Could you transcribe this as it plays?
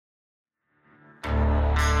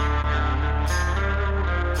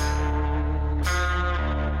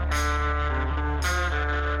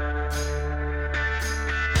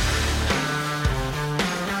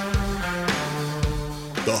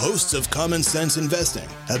hosts of Common Sense Investing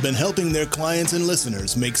have been helping their clients and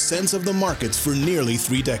listeners make sense of the markets for nearly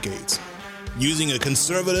 3 decades. Using a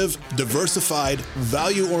conservative, diversified,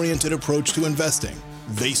 value-oriented approach to investing,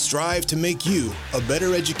 they strive to make you a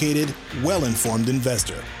better educated, well-informed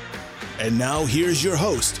investor. And now here's your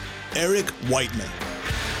host, Eric Whiteman.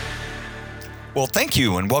 Well, thank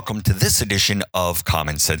you and welcome to this edition of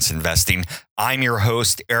Common Sense Investing. I'm your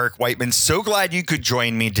host, Eric Whiteman. So glad you could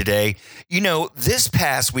join me today. You know, this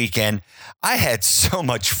past weekend, I had so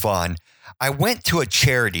much fun. I went to a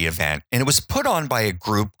charity event and it was put on by a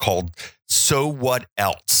group called So What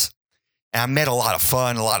Else. And I met a lot of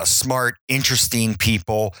fun, a lot of smart, interesting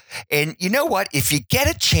people. And you know what? If you get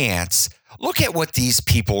a chance, look at what these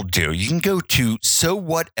people do. You can go to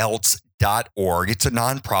sowhatelse.org. It's a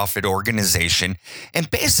nonprofit organization. And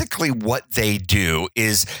basically what they do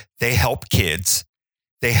is they help kids,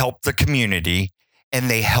 they help the community, and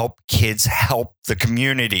they help kids help the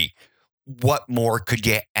community. What more could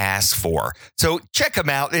you ask for? So check them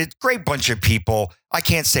out. It's a great bunch of people. I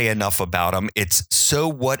can't say enough about them. It's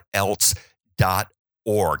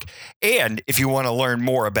sowhatelse.org. And if you want to learn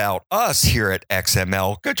more about us here at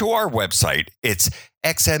XML, go to our website. It's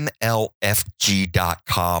xmlfg.com.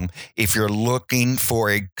 If you're looking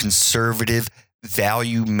for a conservative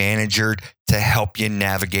value manager to help you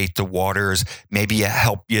navigate the waters, maybe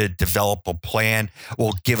help you develop a plan,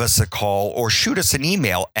 well, give us a call or shoot us an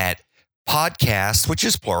email at podcast, which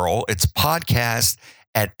is plural. It's podcast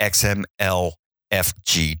at xmlfg.com.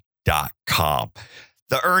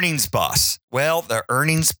 The earnings bus. Well, the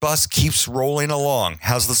earnings bus keeps rolling along.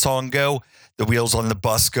 How's the song go? The wheels on the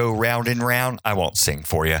bus go round and round. I won't sing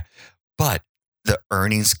for you, but the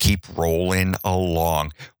earnings keep rolling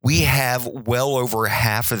along. We have well over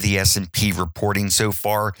half of the S&P reporting so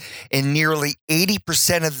far, and nearly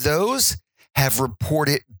 80% of those have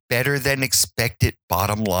reported better than expected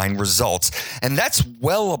bottom line results. And that's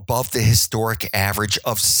well above the historic average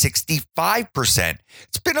of 65%.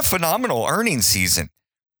 It's been a phenomenal earnings season.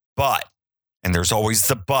 But, and there's always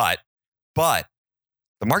the but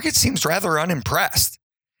the market seems rather unimpressed.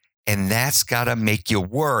 And that's got to make you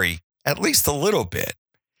worry at least a little bit.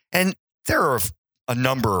 And there are a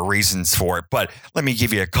number of reasons for it, but let me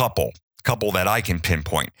give you a couple that I can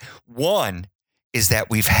pinpoint. One is that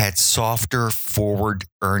we've had softer forward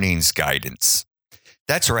earnings guidance.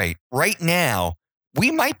 That's right. Right now,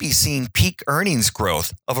 we might be seeing peak earnings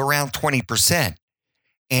growth of around 20%.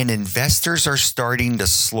 And investors are starting to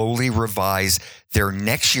slowly revise their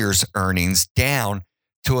next year's earnings down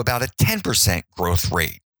to about a 10% growth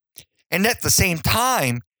rate. And at the same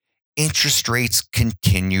time, interest rates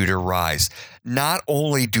continue to rise. Not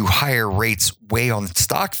only do higher rates weigh on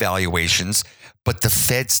stock valuations, but the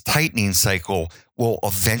Fed's tightening cycle will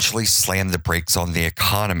eventually slam the brakes on the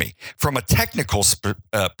economy. From a technical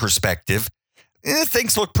perspective,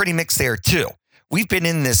 things look pretty mixed there too. We've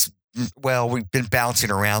been bouncing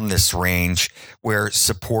around this range where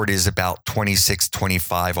support is about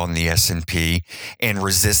 26.25 on the S&P and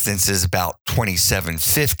resistance is about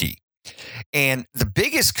 27.50. And the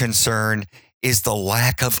biggest concern is the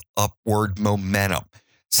lack of upward momentum.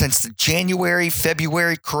 Since the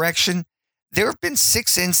January-February correction, there have been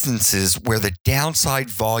 6 instances where the downside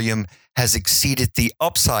volume has exceeded the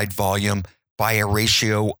upside volume by a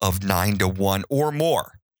ratio of 9-to-1 or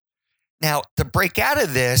more. Now, to break out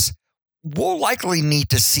of this, we'll likely need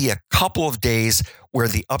to see a couple of days where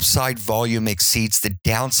the upside volume exceeds the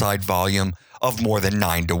downside volume of more than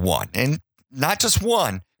 9-to-1. And not just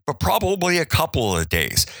one, but probably a couple of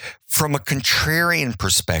days. From a contrarian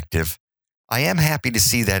perspective, I am happy to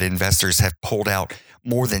see that investors have pulled out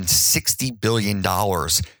more than $60 billion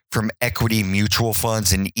from equity mutual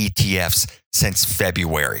funds and ETFs since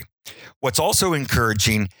February. What's also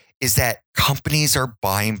encouraging is that companies are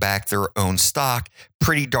buying back their own stock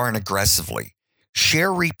pretty darn aggressively. Share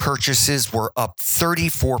repurchases were up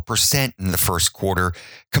 34% in the first quarter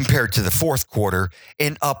compared to the fourth quarter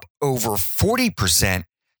and up over 40%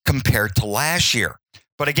 compared to last year.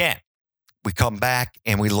 But again, we come back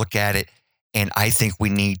and we look at it, and I think we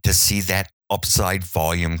need to see that upside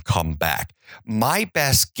volume come back. My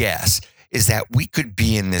best guess is that we could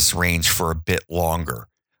be in this range for a bit longer.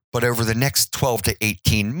 But over the next 12 to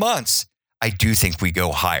 18 months, I do think we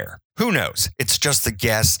go higher. Who knows? It's just a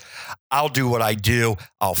guess. I'll do what I do.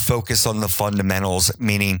 I'll focus on the fundamentals,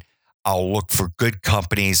 meaning I'll look for good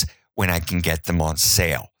companies when I can get them on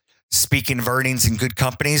sale. Speaking of earnings and good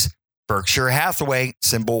companies, Berkshire Hathaway,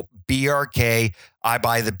 symbol BRK, I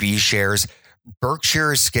buy the B shares.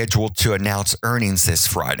 Berkshire is scheduled to announce earnings this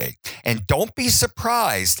Friday. And don't be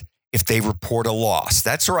surprised if they report a loss.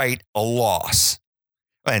 That's right, a loss.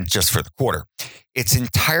 and just for the quarter. It's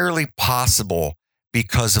entirely possible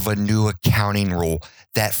because of a new accounting rule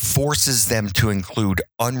that forces them to include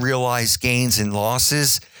unrealized gains and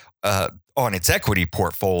losses on its equity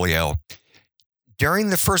portfolio. During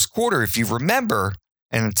the first quarter, if you remember,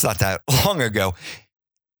 and it's not that long ago,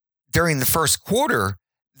 during the first quarter,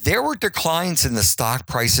 there were declines in the stock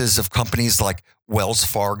prices of companies like Wells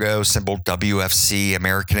Fargo, symbol WFC,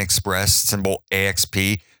 American Express, symbol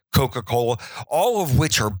AXP, Coca-Cola, all of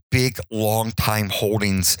which are big, long-time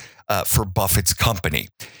holdings for Buffett's company.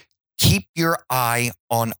 Keep your eye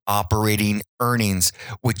on operating earnings,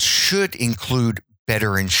 which should include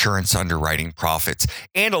better insurance underwriting profits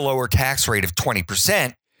and a lower tax rate of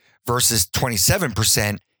 20% versus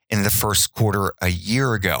 27% in the first quarter a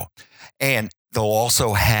year ago. And they'll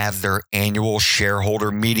also have their annual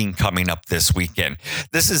shareholder meeting coming up this weekend.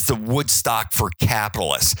 This is the Woodstock for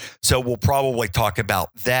capitalists. So we'll probably talk about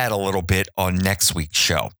that a little bit on next week's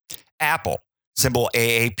show. Apple, symbol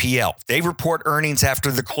AAPL. They report earnings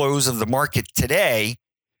after the close of the market today,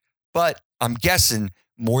 but I'm guessing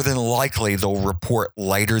more than likely they'll report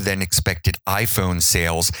lighter than expected iPhone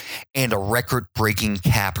sales and a record-breaking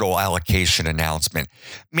capital allocation announcement,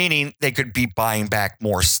 meaning they could be buying back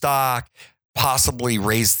more stock, possibly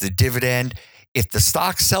raise the dividend. If the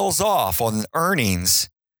stock sells off on earnings,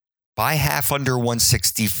 buy half under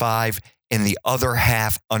 165 and the other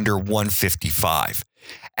half under 155.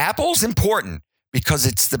 Apple's important because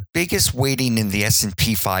it's the biggest weighting in the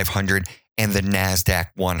S&P 500 and the NASDAQ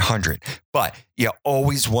 100. But you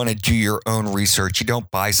always want to do your own research. You don't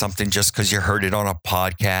buy something just because you heard it on a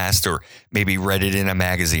podcast or maybe read it in a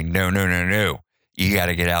magazine. No. You got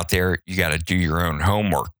to get out there. You got to do your own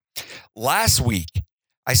homework. Last week,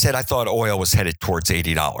 I said I thought oil was headed towards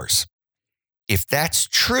 $80. If that's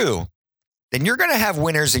true, then you're going to have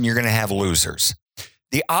winners and you're going to have losers.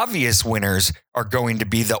 The obvious winners are going to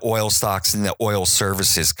be the oil stocks and the oil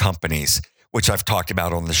services companies, which I've talked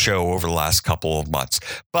about on the show over the last couple of months.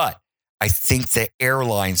 But I think the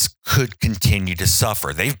airlines could continue to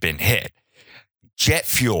suffer. They've been hit. Jet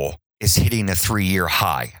fuel is hitting a 3-year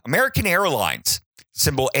high. American Airlines,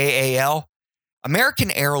 symbol AAL.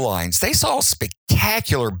 American Airlines, they saw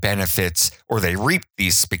spectacular benefits, or they reaped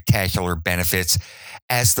these spectacular benefits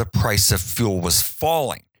as the price of fuel was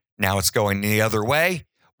falling. Now it's going the other way.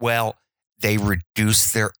 Well, they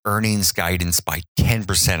reduced their earnings guidance by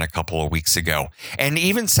 10% a couple of weeks ago. And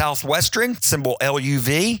even Southwestern, symbol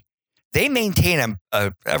LUV, they maintain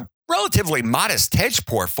a relatively modest hedge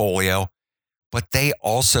portfolio, but they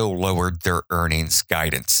also lowered their earnings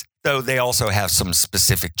guidance, though they also have some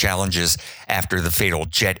specific challenges after the fatal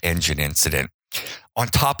jet engine incident. On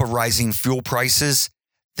top of rising fuel prices,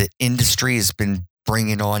 the industry has been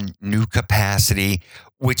bringing on new capacity,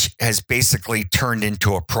 which has basically turned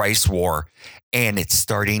into a price war, and it's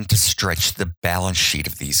starting to stretch the balance sheet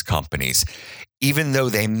of these companies. Even though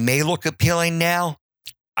they may look appealing now,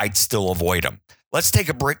 I'd still avoid them. Let's take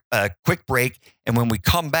a quick break, and when we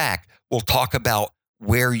come back, we'll talk about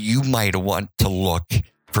where you might want to look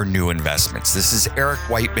for new investments. This is Eric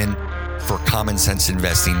Whiteman for Common Sense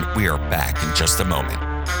Investing. We are back in just a moment.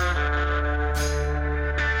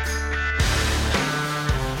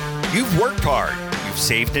 You've worked hard. You've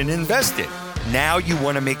saved and invested. Now you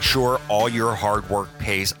want to make sure all your hard work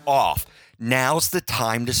pays off. Now's the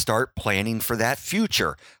time to start planning for that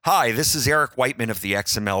future. Hi, this is Eric Whiteman of the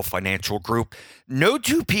XML Financial Group. No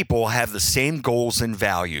two people have the same goals and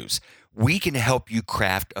values. We can help you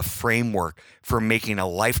craft a framework for making a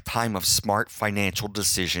lifetime of smart financial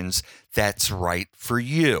decisions that's right for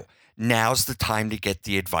you. Now's the time to get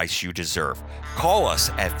the advice you deserve. Call us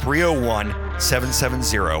at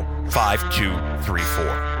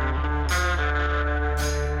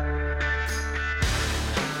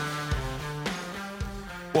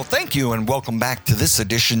 301-770-5234. Well, thank you and welcome back to this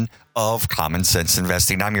edition of Common Sense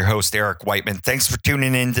Investing. I'm your host, Eric Whiteman. Thanks for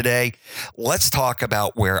tuning in today. Let's talk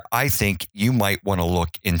about where I think you might want to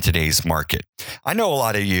look in today's market. I know a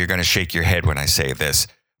lot of you are going to shake your head when I say this,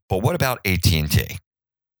 but what about AT&T?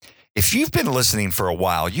 If you've been listening for a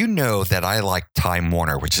while, you know that I like Time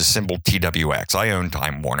Warner, which is symbol TWX. I own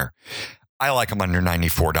Time Warner. I like them under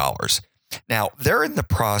 $94. Now, they're in the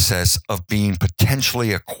process of being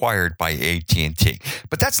potentially acquired by AT&T,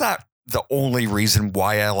 but that's not the only reason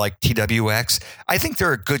why I like TWX. I think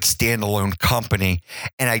they're a good standalone company,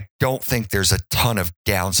 and I don't think there's a ton of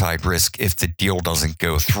downside risk if the deal doesn't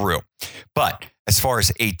go through. But as far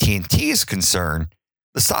as AT&T is concerned,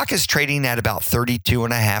 the stock is trading at about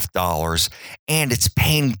 $32.50, and it's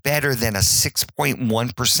paying better than a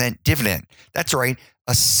 6.1% dividend. That's right,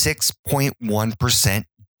 a 6.1%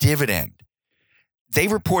 dividend. They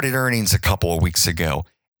reported earnings a couple of weeks ago,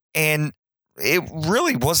 And it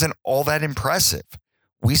really wasn't all that impressive.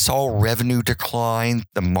 We saw revenue decline.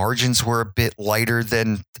 The margins were a bit lighter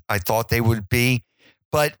than I thought they would be.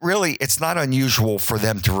 But really, it's not unusual for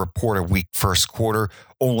them to report a weak first quarter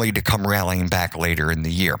only to come rallying back later in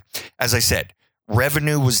the year. As I said,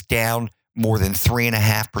 revenue was down more than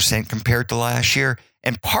 3.5% compared to last year.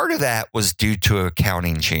 And part of that was due to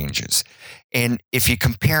accounting changes. And if you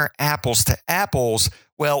compare apples to apples,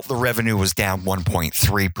 well, the revenue was down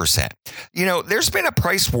 1.3%. There's been a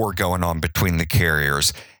price war going on between the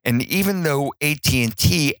carriers. And even though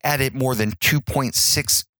AT&T added more than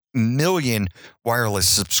 2.6 million wireless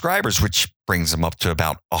subscribers, which brings them up to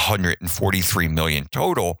about 143 million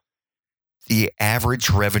total, the average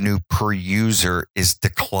revenue per user is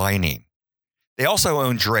declining. They also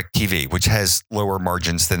own DirecTV, which has lower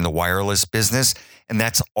margins than the wireless business, and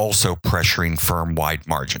that's also pressuring firm-wide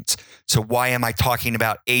margins. So why am I talking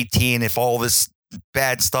about AT&T if all this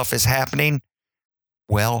bad stuff is happening?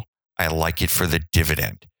 Well, I like it for the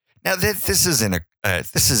dividend. Now, this isn't a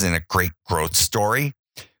great growth story,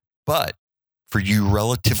 but for you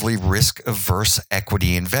relatively risk-averse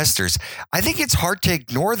equity investors, I think it's hard to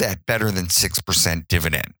ignore that better than 6%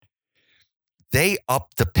 dividend. They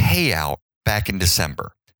upped the payout back in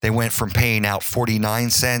December. They went from paying out 49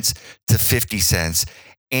 cents to 50 cents,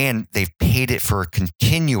 and they've paid it for a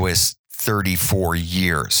continuous 34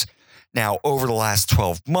 years. Now, over the last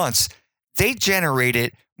 12 months, they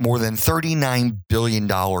generated more than $39 billion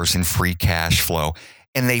in free cash flow,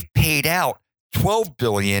 and they've paid out $12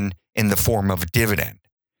 billion in the form of a dividend.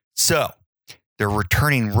 So they're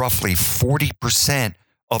returning roughly 40%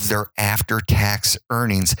 of their after-tax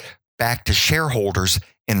earnings back to shareholders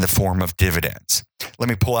in the form of dividends. Let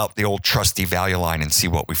me pull out the old trusty Value Line and see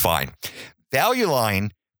what we find. Value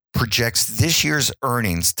Line projects this year's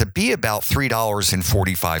earnings to be about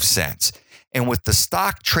 $3.45. And with the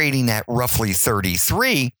stock trading at roughly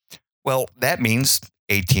 33, well, that means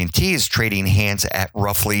AT&T is trading hands at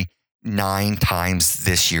roughly 9 times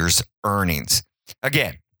this year's earnings.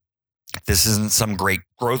 Again, this isn't some great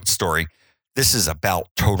growth story. This is about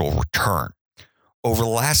total return. Over the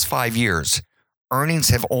last 5 years, earnings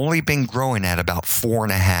have only been growing at about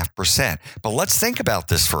 4.5%. But let's think about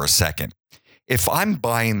this for a second. If I'm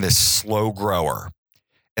buying this slow grower,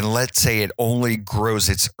 and let's say it only grows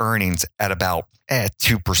its earnings at about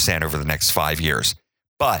 2% over the next 5 years,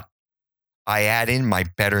 but I add in my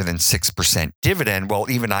better than 6% dividend, well,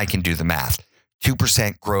 even I can do the math.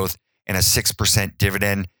 2% growth and a 6%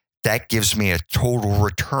 dividend, that gives me a total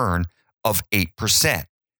return of 8%.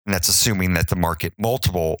 And that's assuming that the market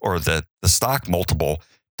multiple or the stock multiple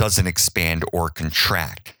doesn't expand or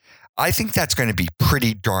contract. I think that's going to be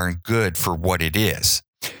pretty darn good for what it is.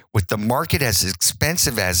 With the market as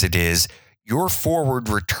expensive as it is, your forward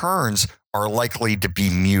returns are likely to be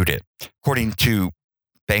muted. According to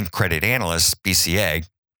bank credit analyst, BCA,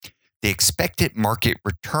 the expected market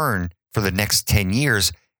return for the next 10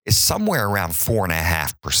 years is somewhere around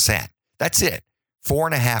 4.5%. That's it.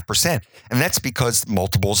 4.5%. And that's because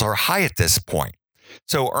multiples are high at this point.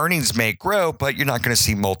 So earnings may grow, but you're not going to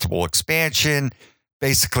see multiple expansion.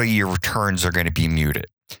 Basically, your returns are going to be muted.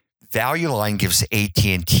 Value Line gives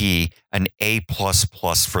AT&T an A++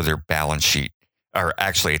 for their balance sheet, or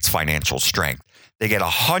actually its financial strength. They get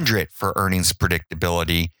 100 for earnings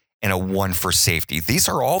predictability and a 1 for safety. These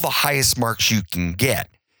are all the highest marks you can get.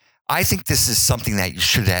 I think this is something that you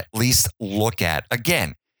should at least look at.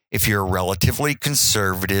 Again, if you're a relatively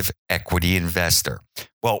conservative equity investor.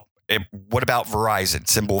 Well, what about Verizon?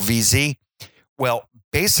 Symbol VZ? Well,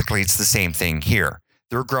 basically, it's the same thing here.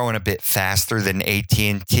 They're growing a bit faster than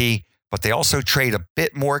AT&T, but they also trade a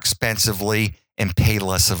bit more expensively and pay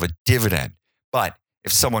less of a dividend. But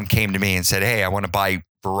if someone came to me and said, hey, I want to buy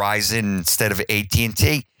Verizon instead of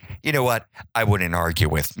AT&T, you know what? I wouldn't argue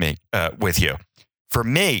with you. For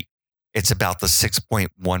me, it's about the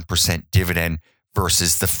 6.1% dividend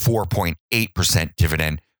versus the 4.8%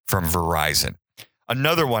 dividend from Verizon.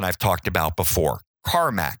 Another one I've talked about before,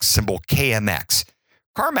 CarMax, symbol KMX.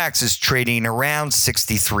 CarMax is trading around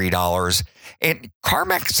 $63, and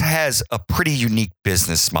CarMax has a pretty unique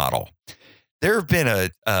business model. There have been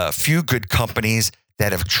a few good companies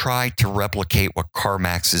that have tried to replicate what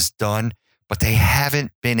CarMax has done, but they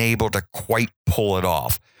haven't been able to quite pull it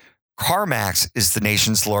off. CarMax is the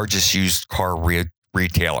nation's largest used car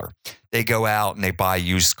retailer. They go out and they buy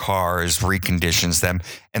used cars, reconditions them,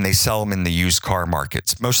 and they sell them in the used car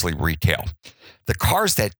markets, mostly retail. The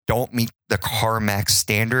cars that don't meet the CarMax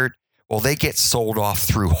standard, well, they get sold off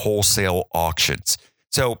through wholesale auctions.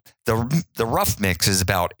 So the rough mix is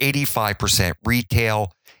about 85%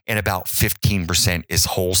 retail and about 15% is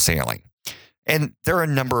wholesaling. And there are a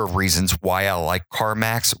number of reasons why I like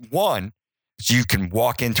CarMax. One is you can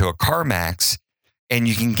walk into a CarMax and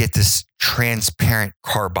you can get this transparent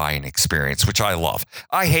car buying experience, which I love.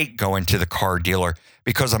 I hate going to the car dealer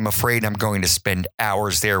because I'm afraid I'm going to spend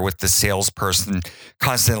hours there with the salesperson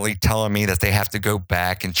constantly telling me that they have to go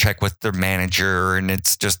back and check with their manager. And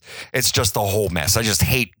it's just a whole mess. I just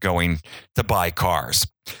hate going to buy cars.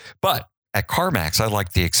 But at CarMax, I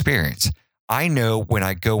like the experience. I know when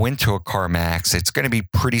I go into a CarMax, it's going to be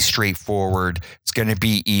pretty straightforward. It's going to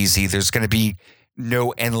be easy. There's going to be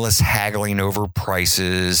no endless haggling over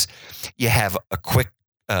prices. You have a quick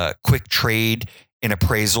trade in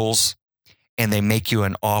appraisals, and they make you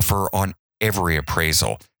an offer on every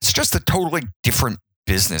appraisal. It's just a totally different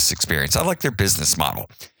business experience. I like their business model.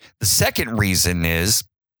 The second reason is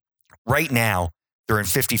right now they're in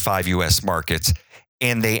 55 U.S. markets,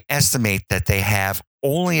 and they estimate that they have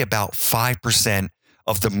only about 5%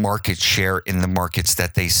 of the market share in the markets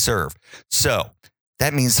that they serve. So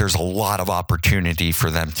that means there's a lot of opportunity for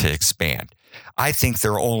them to expand. I think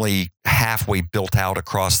they're only halfway built out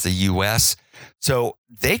across the U.S., so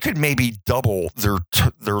they could maybe double their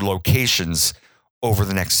locations over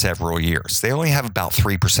the next several years. They only have about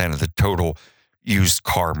 3% of the total used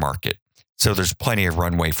car market, so there's plenty of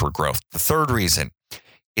runway for growth. The third reason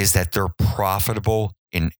is that they're profitable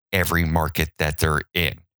in every market that they're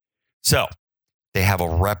in. So they have a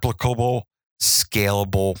replicable,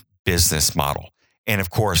 scalable business model. And of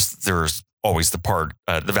course, there's always the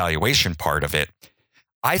valuation part of it.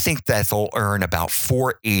 I think that they'll earn about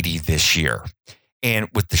 $480 this year. And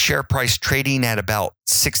with the share price trading at about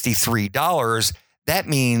 $63, that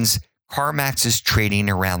means CarMax is trading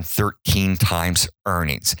around 13 times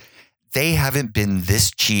earnings. They haven't been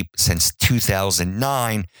this cheap since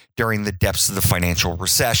 2009 during the depths of the financial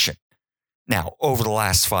recession. Now, over the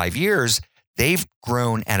last 5 years, they've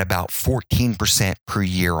grown at about 14% per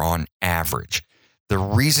year on average. The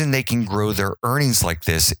reason they can grow their earnings like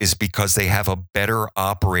this is because they have a better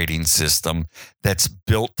operating system that's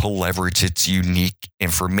built to leverage its unique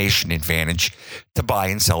information advantage to buy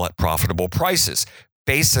and sell at profitable prices.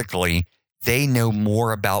 Basically, they know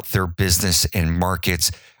more about their business and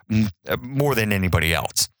markets more than anybody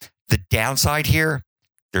else. The downside here,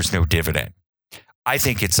 there's no dividend. I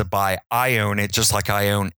think it's a buy. I own it just like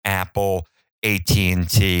I own Apple,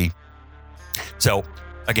 AT&T. So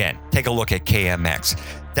again, take a look at KMX.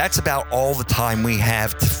 That's about all the time we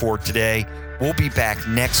have for today. We'll be back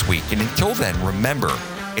next week. And until then, remember,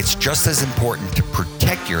 it's just as important to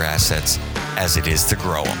protect your assets as it is to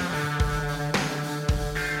grow them.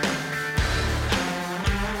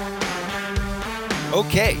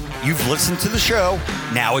 Okay, you've listened to the show.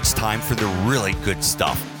 Now it's time for the really good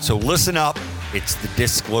stuff. So listen up. It's the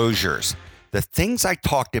disclosures. The things I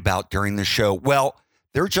talked about during the show, well,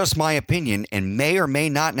 they're just my opinion and may or may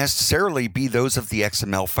not necessarily be those of the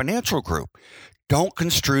XML Financial Group. Don't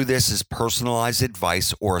construe this as personalized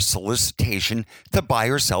advice or a solicitation to buy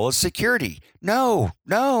or sell a security. No.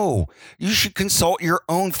 You should consult your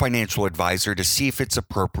own financial advisor to see if it's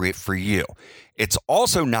appropriate for you. It's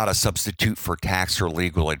also not a substitute for tax or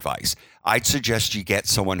legal advice. I'd suggest you get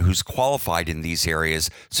someone who's qualified in these areas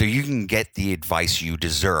so you can get the advice you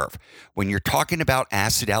deserve. When you're talking about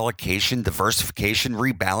asset allocation, diversification,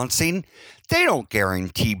 rebalancing, they don't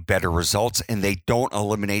guarantee better results and they don't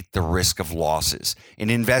eliminate the risk of losses. In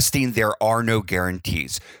investing, there are no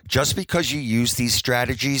guarantees. Just because you use these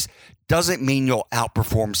strategies doesn't mean you'll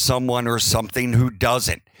outperform someone or something who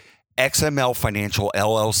doesn't. XML Financial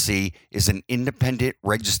LLC is an independent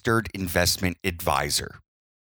registered investment advisor.